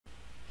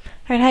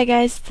Alright, hi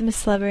guys, it's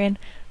Miss Celebrianite.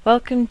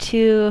 Welcome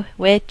to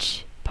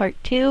Witch Part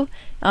 2.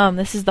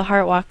 This is the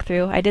heart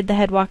walkthrough. I did the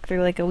head walkthrough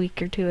like a week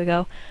or two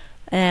ago,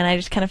 and I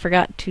just kind of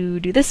forgot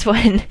to do this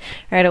one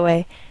right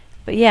away.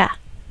 But yeah,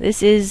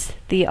 this is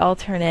the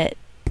alternate,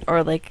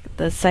 or like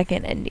the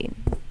second ending.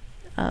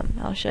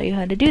 I'll show you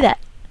how to do that.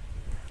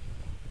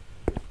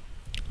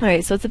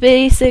 Alright, so it's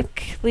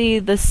basically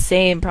the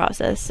same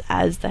process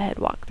as the head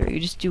walkthrough. You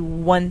just do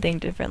one thing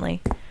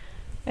differently,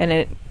 and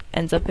it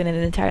ends up in an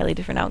entirely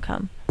different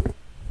outcome.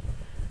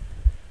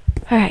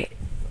 Alright.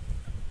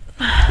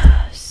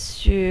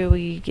 So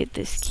we get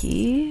this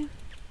key.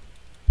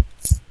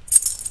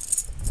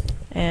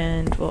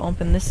 And we'll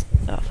open this.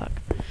 Oh, fuck.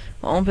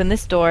 We'll open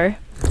this door.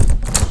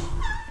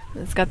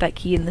 It's got that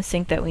key in the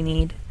sink that we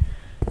need.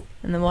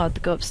 And then we'll have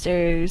to go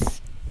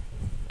upstairs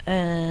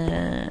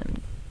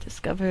and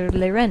discover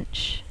Le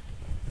Wrench.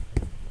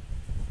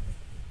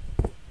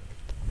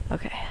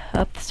 Okay,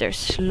 up the stairs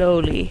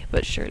slowly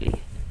but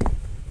surely.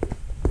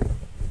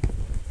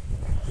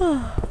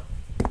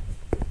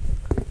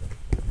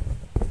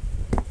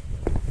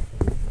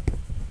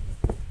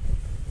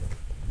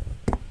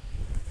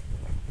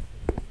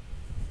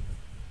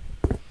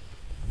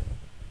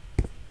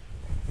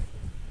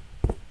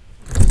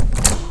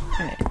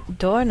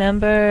 Door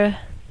number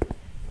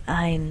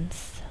 1,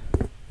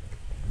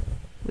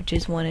 which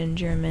is 1 in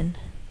German.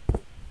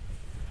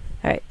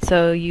 Alright,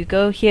 so you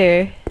go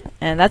here,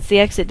 and that's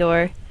the exit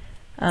door.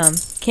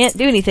 Can't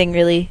do anything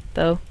really,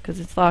 though, because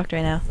it's locked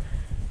right now.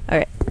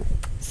 Alright,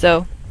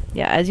 so,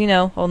 yeah, as you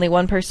know, only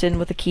one person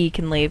with a key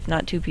can leave,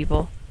 not 2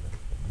 people.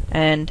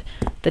 And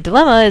the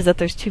dilemma is that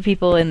there's 2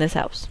 people in this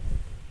house.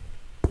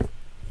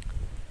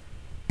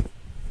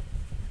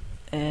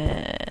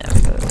 And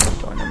we go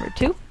to door number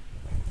 2.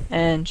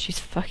 And she's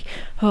fucking...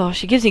 Oh,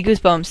 she gives me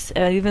goosebumps.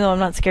 Even though I'm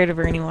not scared of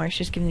her anymore,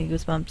 she's just giving me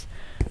goosebumps.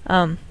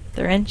 The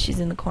wrench is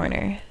in the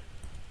corner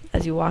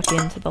as you walk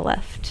in to the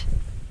left.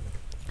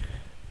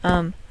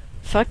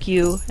 Fuck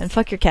you, and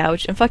fuck your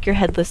couch, and fuck your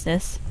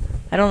headlessness.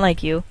 I don't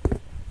like you.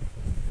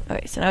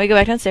 Okay, so now we go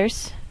back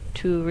downstairs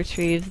to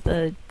retrieve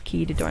the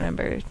key to door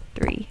number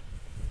 3.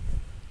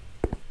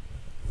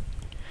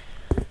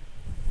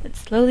 And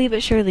slowly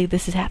but surely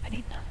this is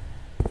happening.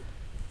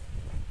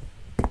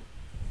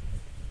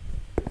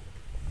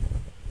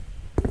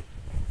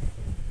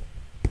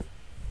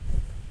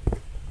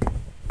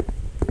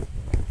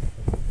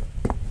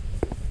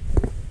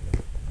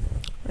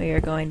 We are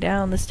going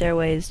down the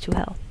stairways to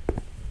hell.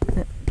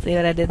 See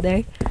what I did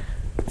there?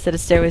 Instead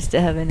of stairways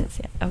to heaven, it's...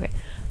 Yeah, okay.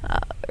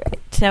 Right.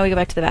 So now we go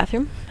back to the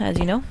bathroom, as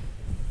you know.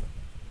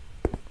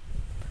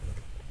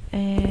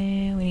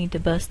 And we need to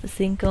bust the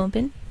sink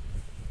open.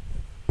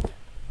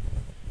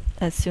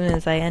 As soon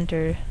as I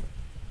enter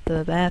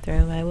the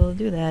bathroom, I will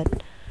do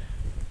that.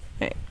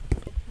 Alright.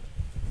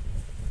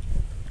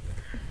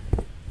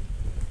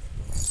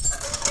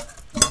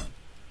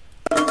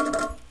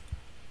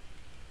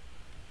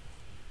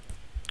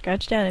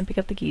 Crouch down and pick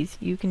up the keys.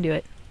 You can do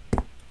it.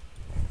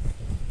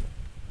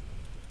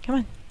 Come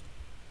on.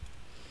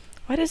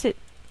 Why does it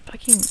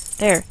fucking...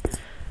 There.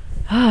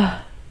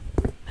 Ah.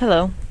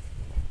 Hello.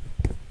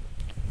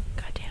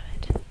 God damn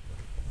it.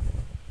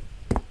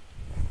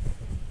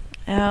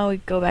 Now we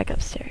go back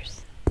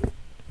upstairs.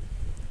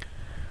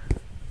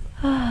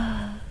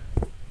 Ah.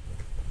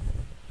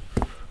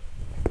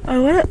 I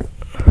wanna...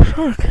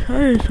 Fuck,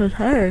 I'm so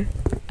tired.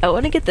 I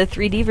wanna get the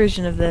 3D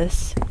version of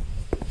this.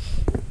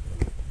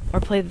 Or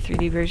play the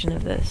 3D version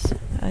of this.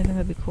 I think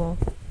that'd be cool.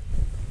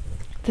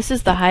 This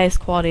is the highest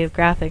quality of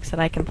graphics that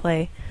I can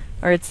play.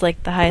 Or it's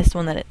like the highest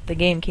one that the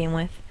game came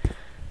with.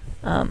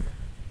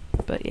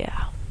 But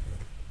yeah.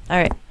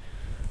 Alright.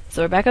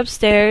 So we're back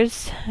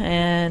upstairs,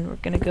 and we're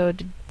gonna go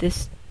to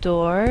this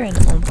door and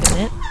open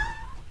it.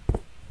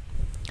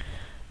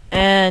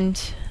 And,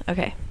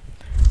 okay.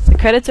 The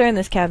credits are in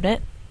this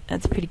cabinet.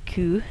 That's pretty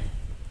cool.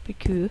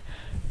 Pretty cool.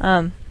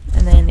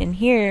 And then in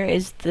here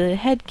is the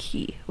head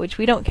key, which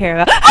we don't care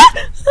about.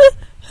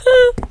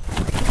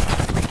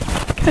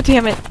 God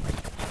damn it.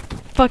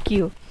 Fuck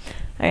you.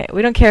 Alright,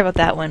 we don't care about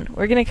that one.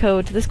 We're gonna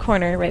go to this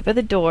corner right by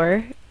the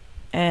door,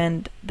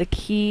 and the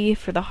key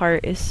for the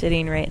heart is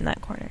sitting right in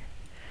that corner.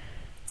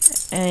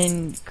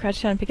 And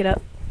crouch down and pick it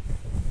up.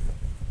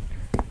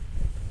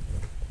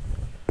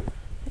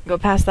 Go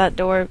past that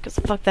door, because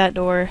fuck that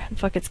door, and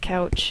fuck its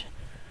couch.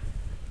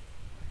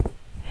 And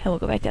we'll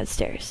go back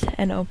downstairs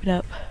and open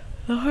up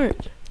the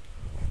heart.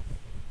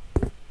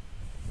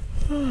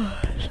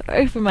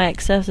 Sorry for my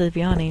excessive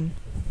yawning.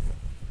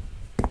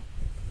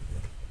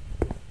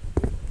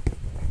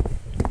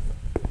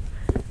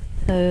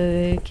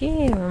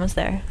 Okay, we're almost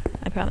there.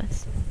 I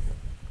promise.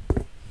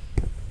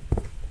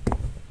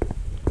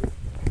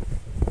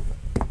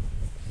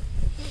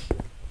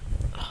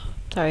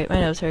 Sorry, my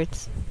nose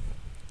hurts.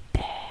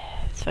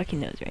 It's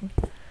fucking nose ring.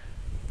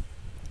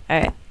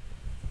 Alright.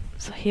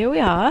 So here we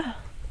are.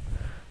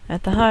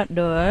 At the heart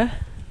door.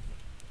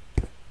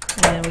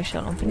 And we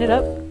shall open it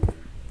up.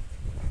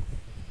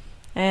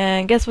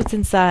 And guess what's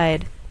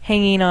inside?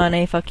 Hanging on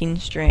a fucking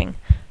string.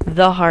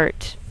 The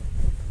heart.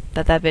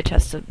 that that bitch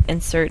has to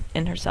insert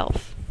in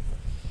herself.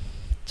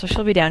 So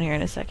she'll be down here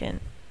in a second.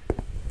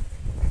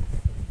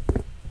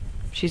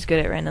 She's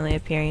good at randomly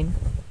appearing.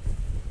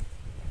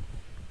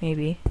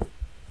 Maybe.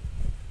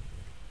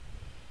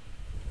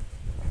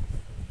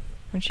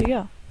 Where'd she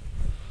go?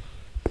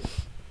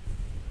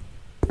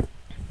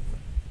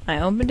 I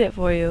opened it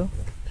for you.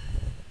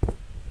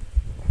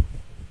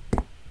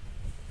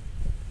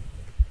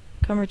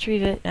 Come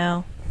retrieve it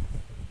now.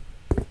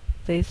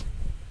 Please.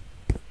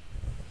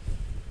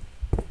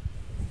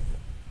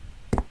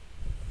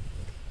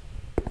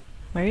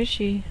 Where is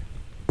she?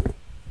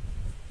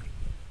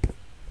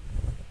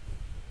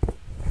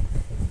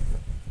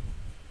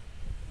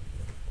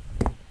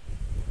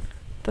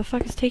 The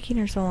fuck is taking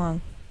her so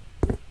long?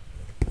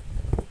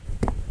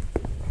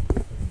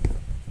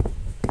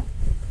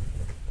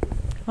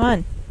 Come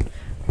on.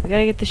 We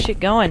gotta get this shit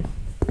going.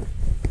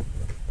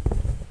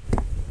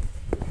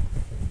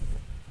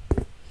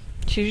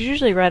 She's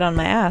usually right on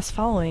my ass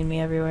following me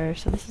everywhere,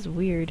 so this is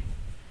weird.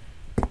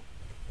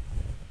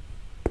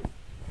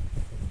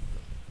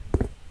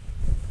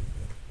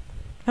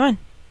 Come on.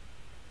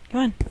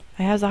 Come on.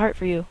 I have the heart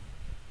for you.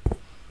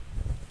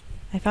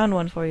 I found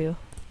one for you.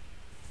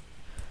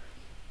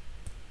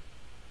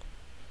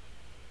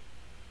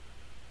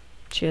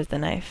 She has the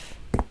knife.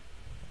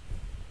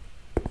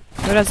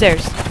 Go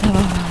downstairs.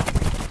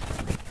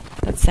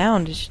 That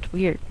sound is just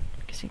weird.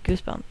 Gives me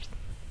goosebumps.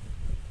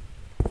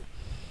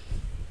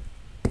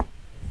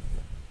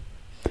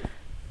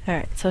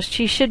 Alright, so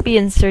she should be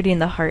inserting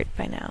the heart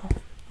by now.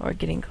 Or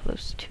getting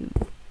close to.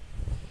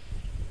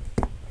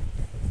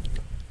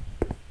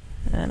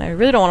 And I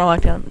really don't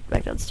want to walk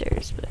back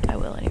downstairs, but I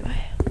will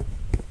anyway.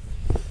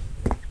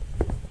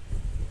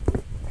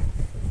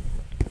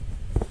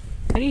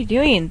 What are you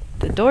doing?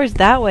 The door's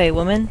that way,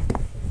 woman.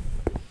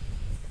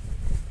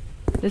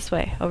 This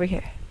way, over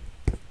here.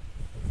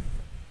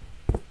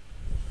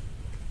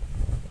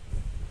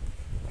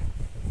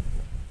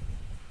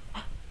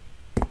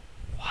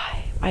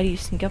 Why? Why do you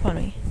sneak up on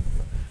me?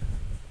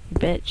 You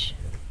bitch.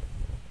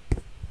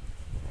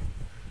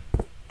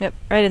 Yep,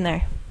 right in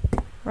there.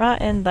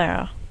 Right in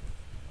there.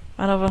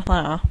 Right over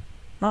there.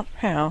 Not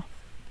here.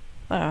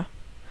 There.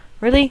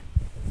 Really?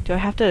 Do I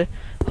have to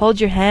hold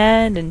your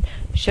hand and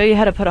show you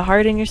how to put a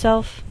heart in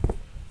yourself?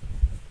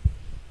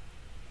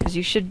 Because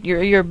you should,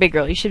 you're a big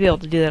girl. You should be able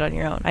to do that on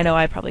your own. I know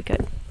I probably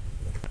could.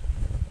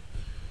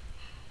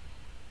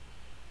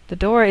 The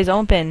door is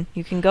open.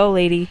 You can go,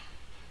 lady.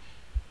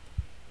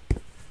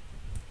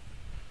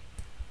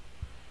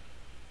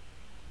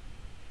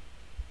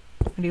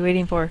 What are you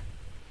waiting for?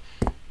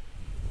 Come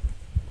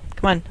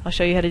on, I'll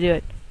show you how to do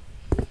it.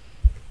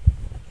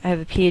 I have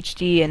a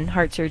PhD in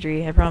heart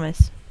surgery, I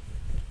promise.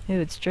 Ooh,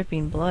 it's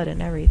dripping blood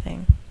and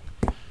everything.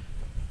 Do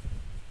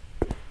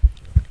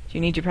you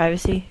need your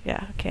privacy?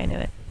 Yeah, okay, I knew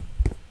it.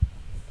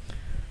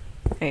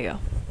 There you go.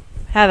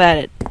 Have at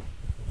it.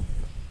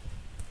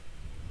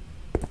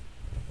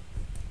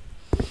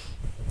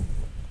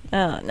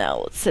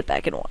 Now let's sit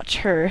back and watch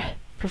her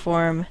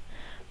perform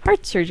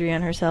heart surgery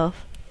on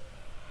herself.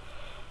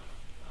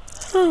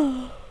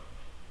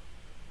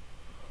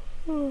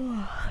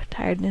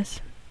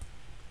 Tiredness.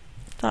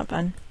 It's not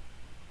fun.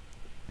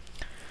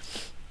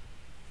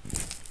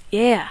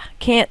 Yeah,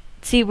 can't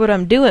see what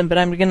I'm doing, but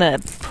I'm gonna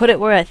put it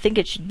where I think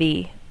it should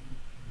be.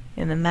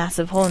 In the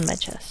massive hole in my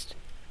chest.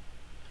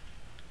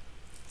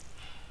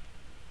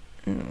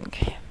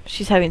 Okay.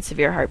 She's having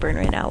severe heartburn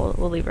right now.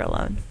 We'll leave her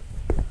alone.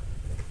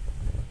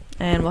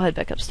 And we'll head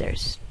back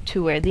upstairs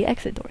to where the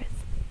exit door is.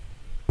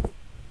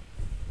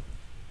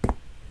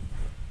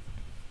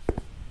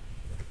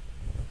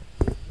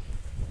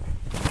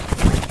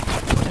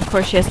 Of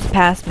course she has to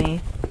pass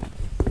me.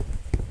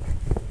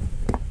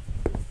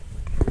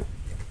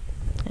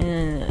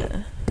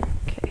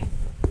 Okay.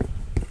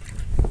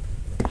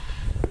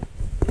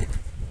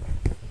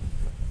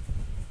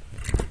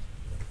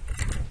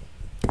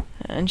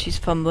 And she's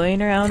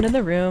fumbling around in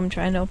the room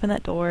trying to open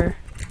that door.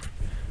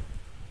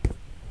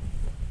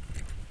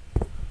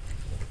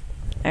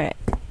 Alright.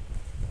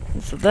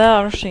 So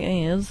there she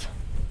is.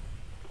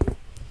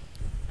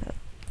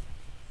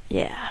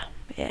 Yeah,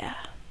 yeah.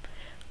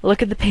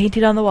 Look at the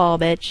painting on the wall,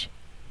 bitch.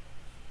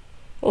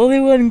 Only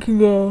one can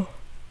go.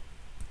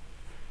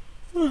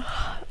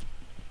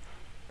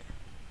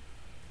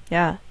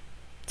 Yeah.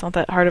 It's not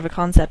that hard of a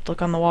concept.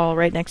 Look on the wall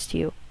right next to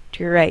you.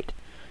 To your right.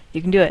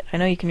 You can do it. I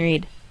know you can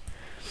read.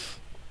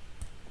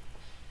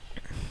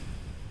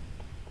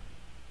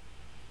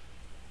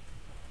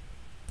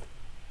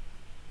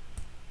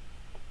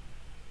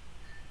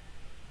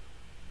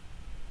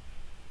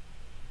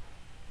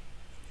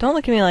 Don't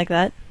look at me like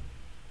that.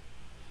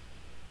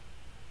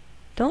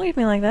 Don't look at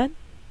me like that.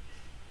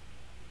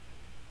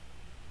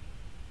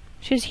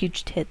 She has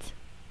huge tits.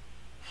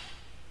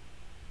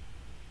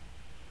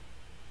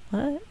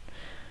 What?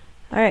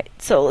 Alright,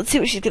 so let's see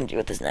what she's gonna do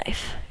with this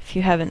knife. If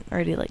you haven't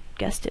already, like,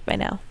 guessed it by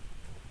now.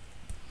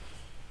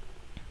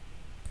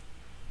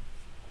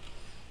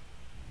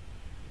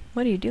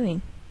 What are you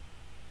doing?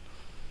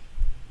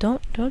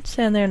 Don't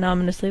stand there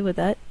anonymously with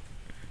that.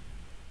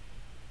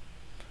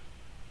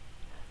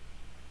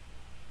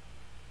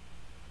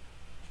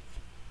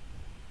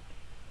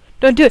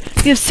 Don't do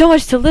it. We have so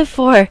much to live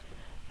for.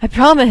 I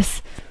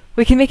promise.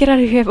 We can make it out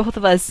of here, both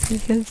of us. We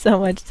have so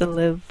much to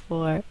live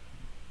for.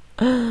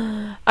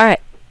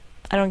 Alright.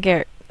 I don't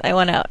care. I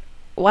want out.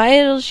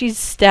 While she's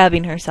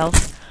stabbing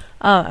herself,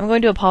 I'm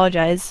going to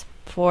apologize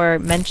for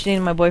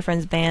mentioning my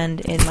boyfriend's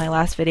band in my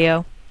last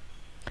video.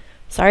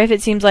 Sorry if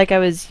it seems like I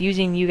was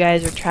using you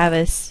guys or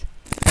Travis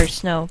or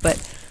Snow,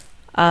 but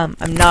I'm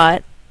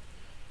not.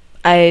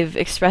 I've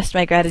expressed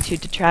my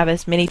gratitude to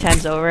Travis many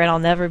times over, and I'll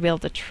never be able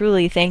to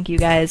truly thank you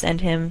guys and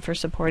him for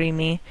supporting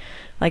me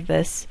like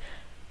this,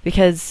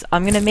 because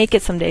I'm gonna make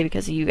it someday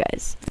because of you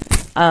guys.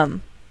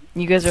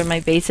 You guys are my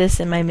basis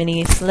in my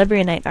mini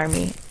Celebrianite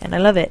army, and I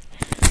love it.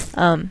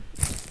 And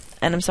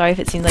I'm sorry if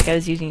it seemed like I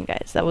was using you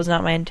guys. That was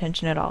not my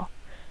intention at all.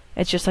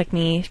 It's just like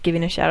me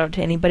giving a shout out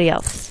to anybody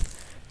else.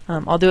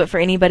 I'll do it for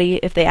anybody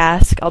if they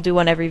ask. I'll do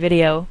one every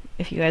video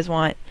if you guys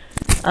want.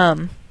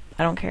 I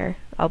don't care.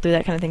 I'll do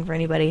that kind of thing for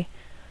anybody.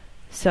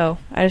 So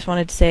I just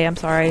wanted to say I'm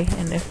sorry,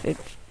 and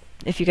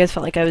if you guys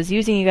felt like I was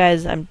using you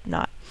guys, I'm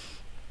not.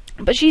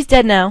 But she's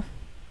dead now.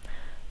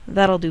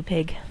 That'll do,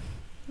 pig.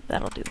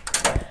 That'll do.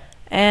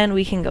 And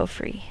we can go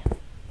free.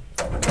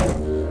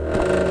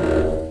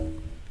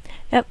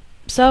 Yep.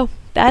 So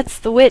that's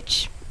the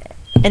witch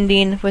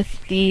ending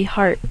with the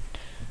heart.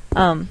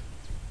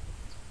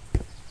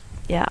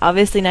 Yeah,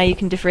 obviously now you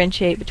can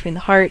differentiate between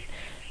the heart,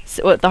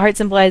 so what the heart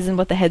symbolizes and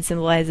what the head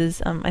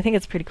symbolizes. I think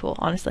it's pretty cool,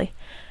 honestly.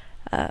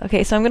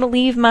 Okay, so I'm going to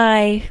leave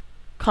my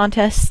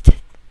contest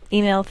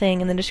email thing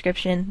in the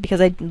description,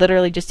 because I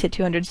literally just hit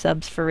 200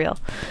 subs for real.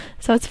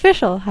 So it's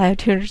official. I have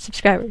 200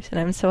 subscribers, and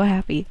I'm so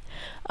happy.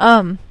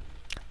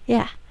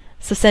 Yeah.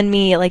 So send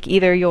me, like,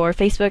 either your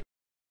Facebook,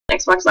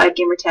 Xbox Live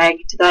gamer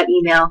tag to that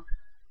email,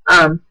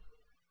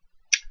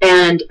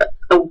 and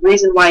a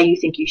reason why you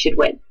think you should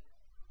win.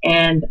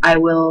 And I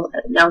will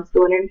announce the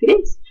winner in a few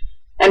days.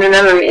 And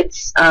remember,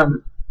 it's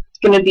going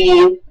to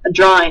be a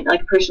drawing,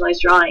 like a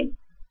personalized drawing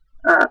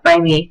by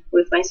me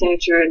with my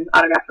signature and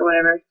autograph or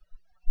whatever.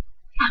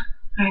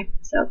 Yeah. Alright,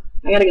 so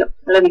I gotta go.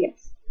 I love you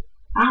guys.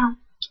 Bye.